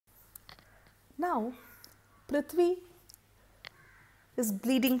Now, Prithvi is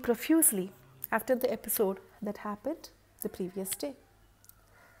bleeding profusely after the episode that happened the previous day.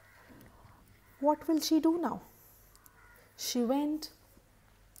 What will she do now? She went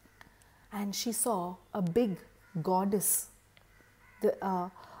and she saw a big goddess, a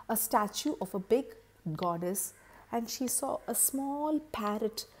statue of a big goddess, and she saw a small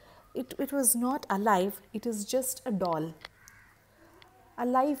parrot. It was not alive, it is just a doll, a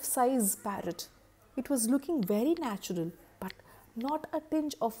life-size parrot. It was looking very natural, but not a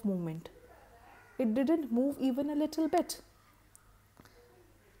tinge of movement. It didn't move even a little bit.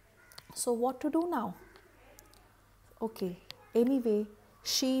 So what to do now? Okay, anyway,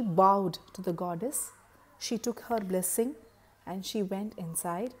 she bowed to the goddess. She took her blessing and she went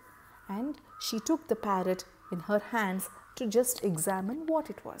inside, and she took the parrot in her hands to just examine what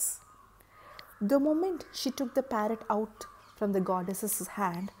it was. The moment she took the parrot out from the goddess's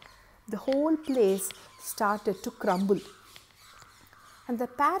hand, the whole place started to crumble. And the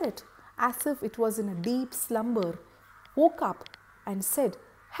parrot, as if it was in a deep slumber, woke up and said,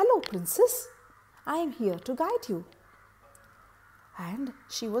 "Hello, princess, I am here to guide you." And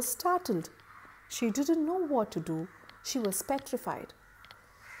she was startled. She didn't know what to do. She was petrified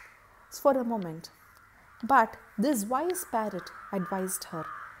for a moment. But this wise parrot advised her,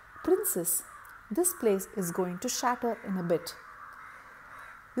 "Princess, this place is going to shatter in a bit.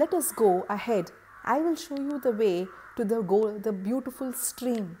 Let us go ahead. I will show you the way to the beautiful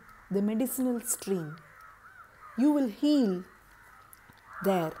stream, the medicinal stream. You will heal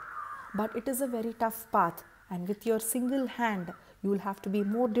there, but it is a very tough path, and with your single hand, you will have to be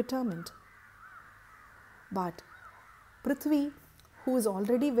more determined." But Prithvi, who is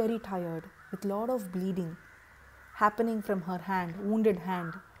already very tired with a lot of bleeding happening from her hand, wounded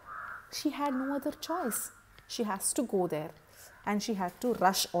hand, she had no other choice. She has to go there, and she had to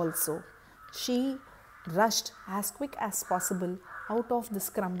rush also. She rushed as quick as possible out of this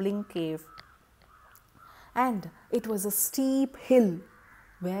crumbling cave, and it was a steep hill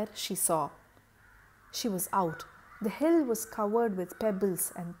where she saw. She was out. The hill was covered with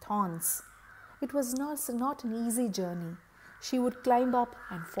pebbles and thorns. It was not an easy journey. She would climb up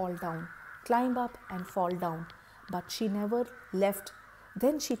and fall down, climb up and fall down, but she never left.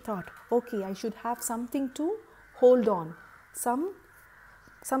 Then she thought, okay, I should have something to hold on,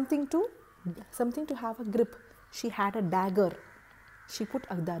 something to have a grip. She had a dagger. She put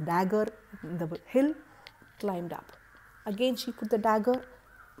the dagger in the hill, climbed up. Again she put the dagger,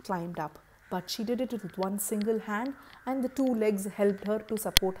 climbed up. But she did it with one single hand, and the two legs helped her to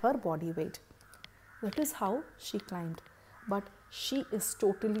support her body weight. That is how she climbed. But she is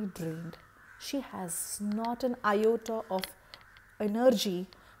totally drained. She has not an iota of energy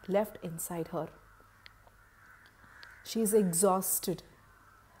left inside her. She is exhausted.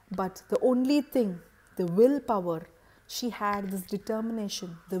 But the only thing, the willpower, she had this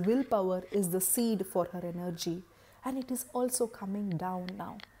determination. The willpower is the seed for her energy, and it is also coming down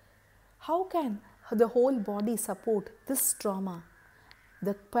now. How can the whole body support this trauma?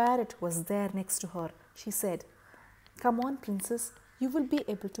 The parrot was there next to her. She said, "Come on, princess, you will be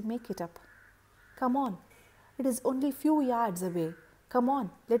able to make it up. Come on, it is only few yards away. Come on,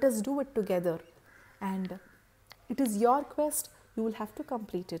 let us do it together. And it is your quest, you will have to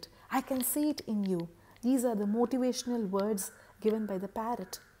complete it. I can see it in you." These are the motivational words given by the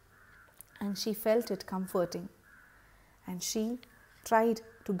parrot. And she felt it comforting. And she tried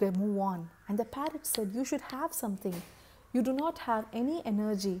to move on. And the parrot said, "You should have something. You do not have any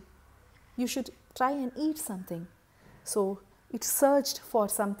energy. You should try and eat something." So it searched for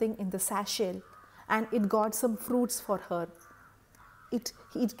something in the sachet, and it got some fruits for her. It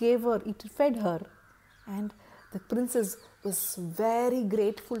fed her. And the princess was very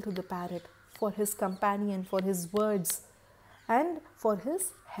grateful to the parrot for his companion, for his words, and for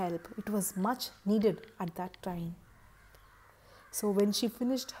his help. It was much needed at that time. So when she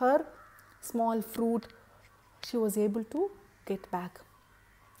finished her small fruit, she was able to get back.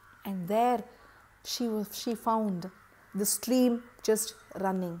 And there she found the stream just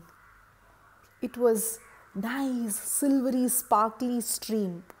running. It was nice, silvery, sparkly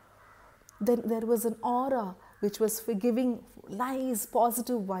stream. Then there was an aura which was giving nice,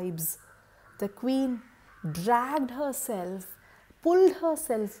 positive vibes. The queen dragged herself, pulled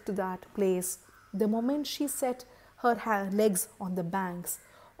herself to that place. The moment she set her legs on the banks,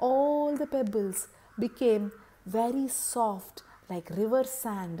 all the pebbles became very soft like river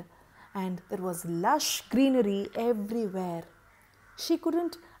sand, and there was lush greenery everywhere. She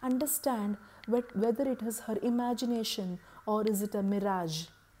couldn't understand whether it is her imagination or is it a mirage.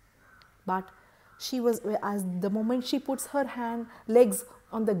 But she was, as the moment she puts her legs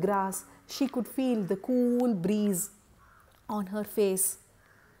on the grass, She could feel the cool breeze on her face.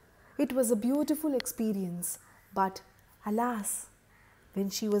 It was a beautiful experience, but alas, when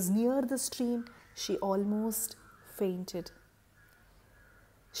she was near the stream, she almost fainted.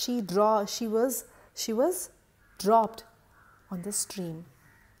 She was dropped on the stream,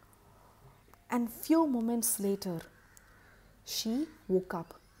 and few moments later she woke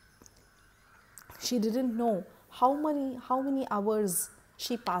up. She didn't know how many hours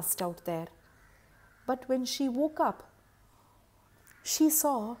she passed out there, but when she woke up, she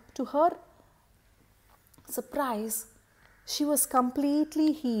saw, to her surprise, she was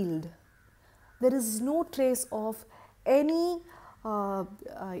completely healed. There is no trace of any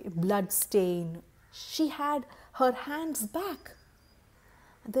blood stain. She had her hands back.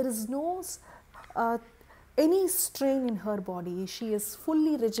 There is no uh, any strain in her body. She is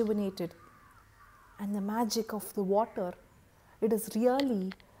fully rejuvenated. And the magic of the water, it is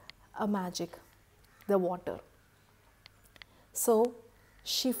really a magic, the water. So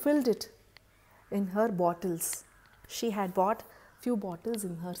she filled it in her bottles. She had bought few bottles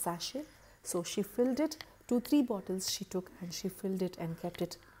in her sachet. So she filled it, 2-3 bottles she took, and she filled it and kept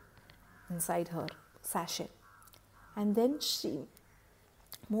it inside her sachet. And then she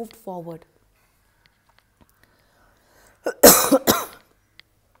moved forward.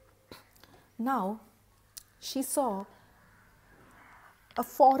 Now she saw a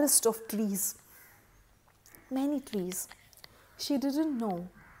forest of trees, many trees. She didn't know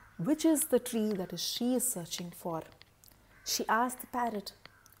which is the tree that she is searching for. She asked the parrot,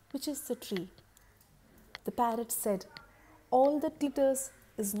 "Which is the tree?" The parrot said, "All that glitters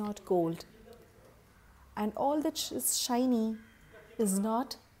is not gold, and all that is shiny is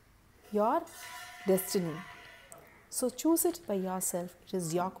not your destiny. So choose it by yourself. It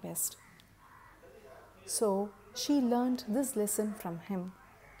is your quest." So she learned this lesson from him,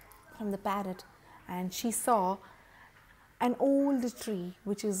 from the parrot, and she saw an old tree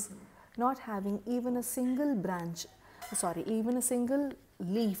which is not having even a single branch, even a single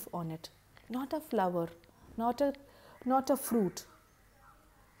leaf on it, not a flower, not a fruit.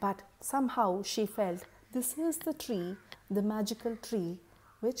 But somehow she felt this is the tree, the magical tree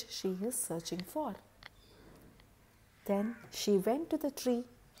which she is searching for. Then she went to the tree,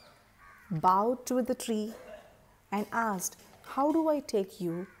 bowed to the tree, and asked, "How do I take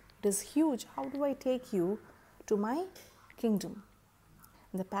you? It is huge. How do I take you to my kingdom?"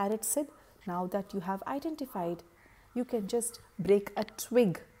 And the parrot said, "Now that you have identified, you can just break a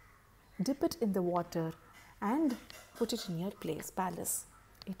twig, dip it in the water, and put it in your palace.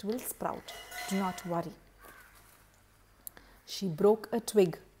 It will sprout. Do not worry." She broke a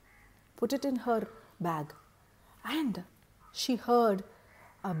twig, put it in her bag, and she heard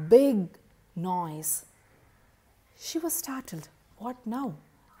a big noise. She was startled. What now?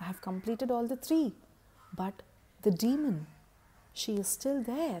 I have completed all the 3, but the demon, she is still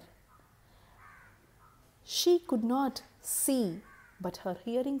there. She could not see, but her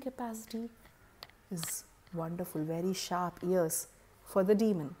hearing capacity is wonderful, very sharp ears for the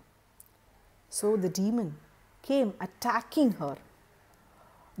demon. So the demon came attacking her.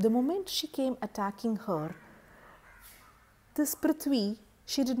 The moment she came attacking her, this Prithvi,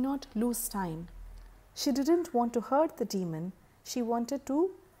 she did not lose time. She didn't want to hurt the demon. She wanted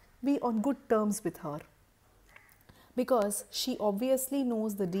to be on good terms with her, because she obviously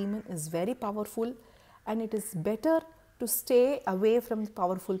knows the demon is very powerful and it is better to stay away from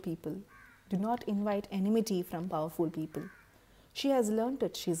powerful people. Do not invite enmity from powerful people. She has learnt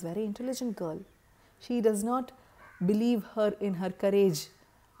it. She is a very intelligent girl. She does not believe her in her courage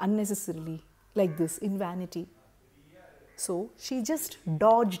unnecessarily, like this, in vanity. So she just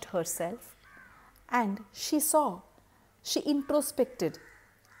dodged herself, and she introspected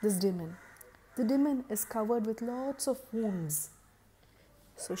this demon. The demon is covered with lots of wounds.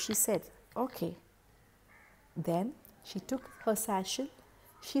 So she said, "Okay." Then she took her sachet,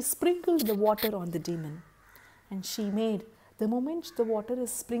 she sprinkled the water on the demon, and the moment the water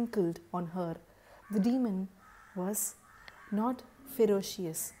is sprinkled on her, the demon was not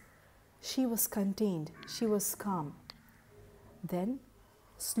ferocious. She was contained, she was calm. Then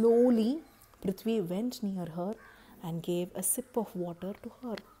slowly Prithvi went near her and gave a sip of water to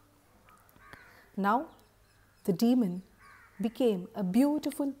her. Now the demon became a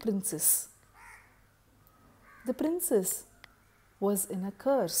beautiful princess. The princess was in a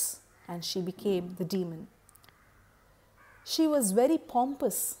curse and she became the demon. She was very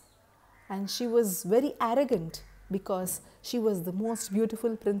pompous and she was very arrogant because she was the most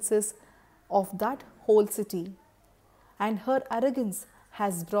beautiful princess of that whole city. And her arrogance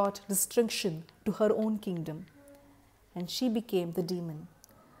has brought destruction to her own kingdom. And she became the demon.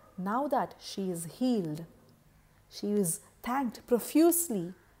 Now that she is healed, she is thanked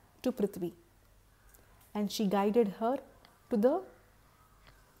profusely to Prithvi, and she guided her to the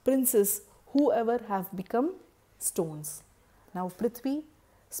princes whoever have become stones. Now Prithvi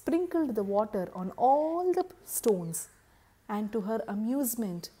sprinkled the water on all the stones, and to her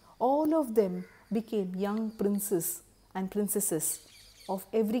amusement, all of them became young princes and princesses of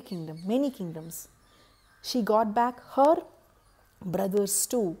every kingdom, many kingdoms. She got back her brothers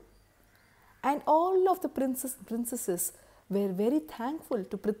too, and all of the princesses were very thankful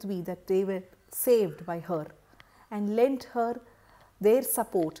to Prithvi that they were saved by her and lent her their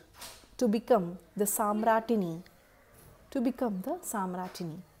support to become the Samratini.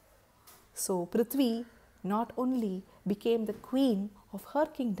 So Prithvi not only became the queen of her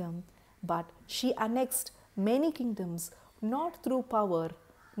kingdom, but she annexed many kingdoms not through power,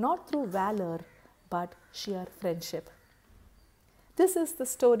 not through valor, but sheer friendship. This is the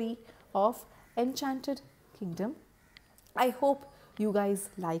story of Enchanted Kingdom. I hope you guys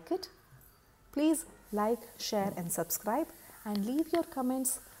like it. Please like, share and subscribe, and leave your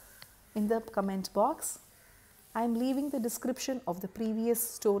comments in the comment box. I am leaving the description of the previous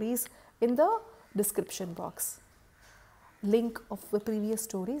stories in the description box. Link of the previous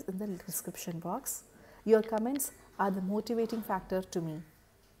stories in the description box. Your comments are the motivating factor to me.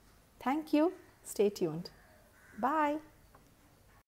 Thank you. Stay tuned. Bye.